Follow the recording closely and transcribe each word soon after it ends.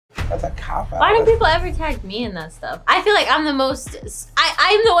That's a cop out. Why don't people ever tag me in that stuff? I feel like I'm the most.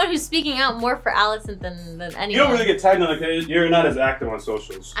 I'm the one who's speaking out more for Allison than anyone. You don't really get tagged on it. You're not as active on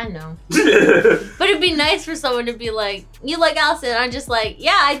socials. I know. But it'd be nice for someone to be like, "You like Allison?" And I'm just like,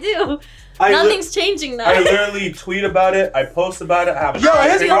 "Yeah, I do." Nothing's changing though. I literally tweet about it. I post about it. I have his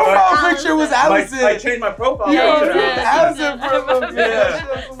profile picture was Allison. I changed my profile picture. Allison profile.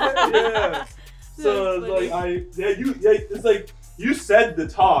 Yeah. So it's like it's like you said the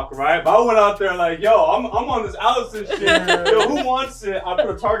talk, right? But I went out there like, yo, I'm on this Allison shit. Yo, who wants it? I put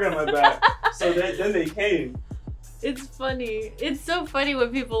a target on my back. So then they came. It's funny. It's so funny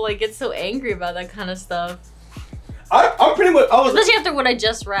when people like get so angry about that kind of stuff. I'm pretty much. Especially after what I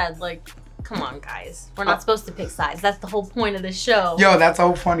just read, like. Come on, guys. We're not supposed to pick sides. That's the whole point of the show. Yo, that's the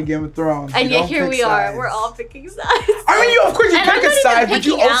whole point of Game of Thrones. And yet here we are. We're all picking sides. I mean, of course you pick a side, but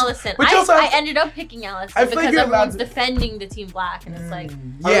you also... Allison. I ended up picking Allison because everyone's defending the Team Black, and it's like...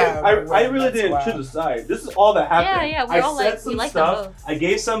 Yeah, I really didn't choose a side. This is all that happened. Yeah, we're all like, we like them both. I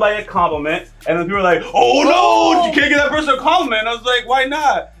gave somebody a compliment, and then people were like, oh no, you can't give that person a compliment. I was like, why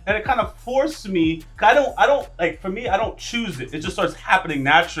not? And it kind of forced me, I don't, like, for me, I don't choose it. It just starts happening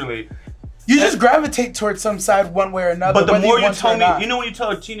naturally. You just gravitate towards some side one way or another. But the more you tell me, you know when you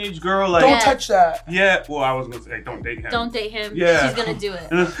tell a teenage girl like, don't touch that. Yeah, well I was gonna say don't date him. Don't date him. Yeah. She's gonna do it.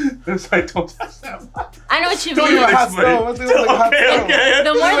 It's like don't touch that. I know what you mean. Don't hot stove. Okay.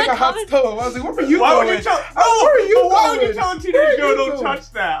 The more like a hot stove. I was like, where were you going? Why would you tell a teenage girl don't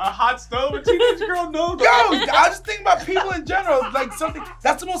touch that? A hot stove? A teenage girl knows. Yo, I just think about people in general. Like something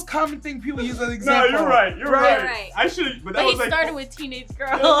that's the most common thing people use as an example. No, you're right. You're right. I should. But that was he like. started with teenage girl.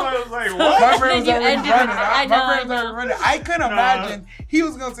 I was like, what? My brain was already running. I know. I couldn't imagine he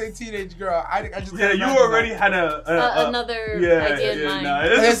was gonna say teenage girl. I just you already had another idea in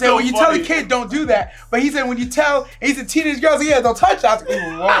mind. And they said when you tell a kid don't do that, but he said when you tell he's a teenage girl, so yeah, don't touch that.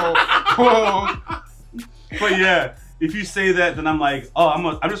 Whoa. But yeah. If you say that, then I'm like, oh,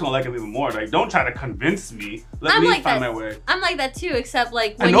 I'm just gonna like him even more. Like, don't try to convince me. Let me find my way. I'm like that too, except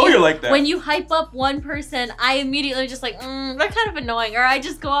like when you're like that. When you hype up one person, I immediately just like, they're kind of annoying, or I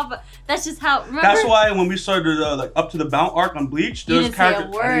just go off. That's just how. Remember? That's why when we started like Up to the Bound arc on Bleach, there was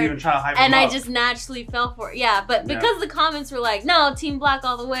characters I didn't even try to hype them up. And I just naturally fell for it. Yeah, but because the comments were like, no, Team Black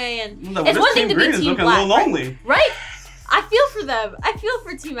all the way, and it's one thing to be Team Black, a little lonely. Right? I feel for them. I feel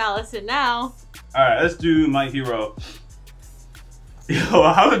for Team Allison now. All right, let's do My Hero. Yo,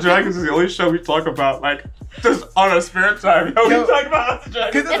 House of Dragons is the only show we talk about, like, just on our spare time. Yo, we talk about House of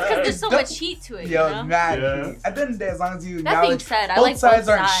Dragons. It's because there's so much heat to it, you know? Mad. At the end of the day, as long as you that being acknowledge said, I both like sides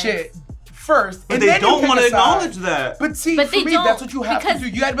both aren't sides. shit first. But they don't want to acknowledge that. But see, for me, that's what you have to do.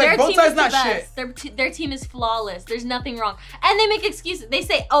 You gotta be like, both sides not shit. Their team is flawless. There's nothing wrong. And they make excuses. They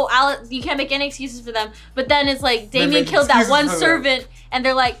say, oh, you can't make any excuses for them. But then it's like, Damien killed that one servant. And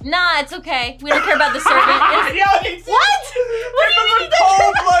they're like, nah, it's okay. We don't care about the servant. What? What do you mean?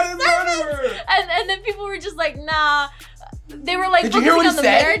 Cold-blooded murderer. And then people were just like, nah. They were like focusing on the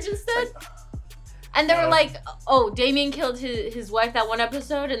marriage instead. And they were like, oh, Damien killed his wife that one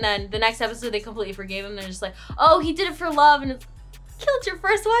episode, and then the next episode they completely forgave him. They're just like, oh, he did it for love, and it's, killed your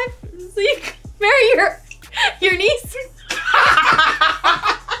first wife so you can marry your niece.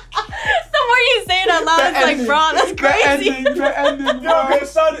 The more you say it out loud, it's like, bro, that's crazy. The ending, Yo, it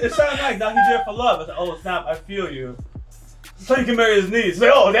sounded like, now he did it for love. I said, oh, snap, I feel you. So you can marry his niece.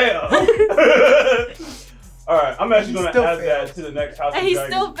 Like, oh, damn. Alright, I'm actually going to add that to the next House of Dragons.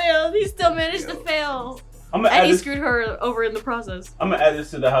 And he still failed. He still managed to fail. And he screwed her over in the process. I'm going to add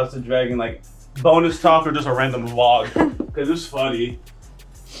this to the House of Dragon, like, bonus talk or just a random vlog. Because it's funny.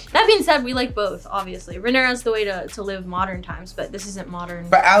 That being said, we like both, obviously. Rhaenyra's the way to live modern times, but this isn't modern.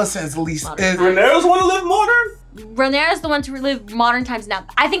 But Allison is the least. Rhaenyra's want to live modern? Rhaenyra's the one to live modern times now.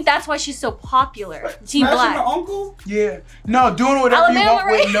 I think that's why she's so popular. Team Black. Her uncle? Yeah. No, doing whatever you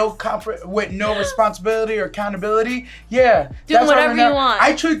want with no responsibility or accountability. Yeah. Doing whatever you want.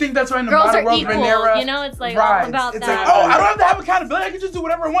 I truly think that's why in the Girls modern world, equal, Rhaenyra, you know, it's like all about it's that. Like, oh, I don't have to have accountability. I can just do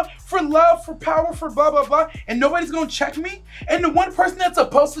whatever I want for love, for power, for blah, blah, blah. And nobody's going to check me. And the one person that's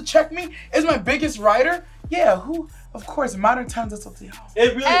supposed to check me is my biggest writer. Yeah, who? Of course, modern times, that's what they are.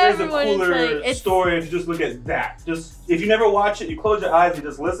 It really is a cooler story if you just look at that. Just, if you never watch it, you close your eyes, you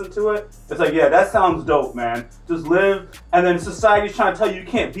just listen to it. It's like, yeah, that sounds dope, man. Just live, and then society's trying to tell you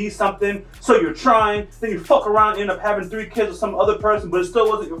can't be something, so you're trying. Then you fuck around, end up having 3 kids with some other person, but it still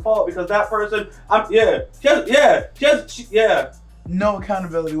wasn't your fault because that person, No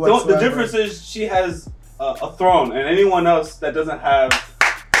accountability whatsoever. The difference is she has a throne, and anyone else that doesn't have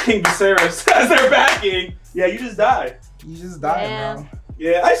King Viserys as their backing, yeah, you just die. You just die, bro.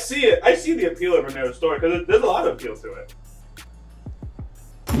 Yeah, I see it. I see the appeal of Rhaenyra's story because there's a lot of appeal to it.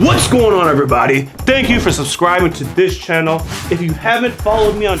 What's going on, everybody? Thank you for subscribing to this channel. If you haven't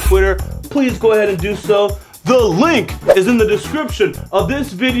followed me on Twitter, please go ahead and do so. The link is in the description of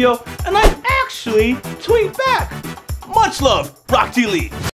this video, and I actually tweet back. Much love, Rocklee.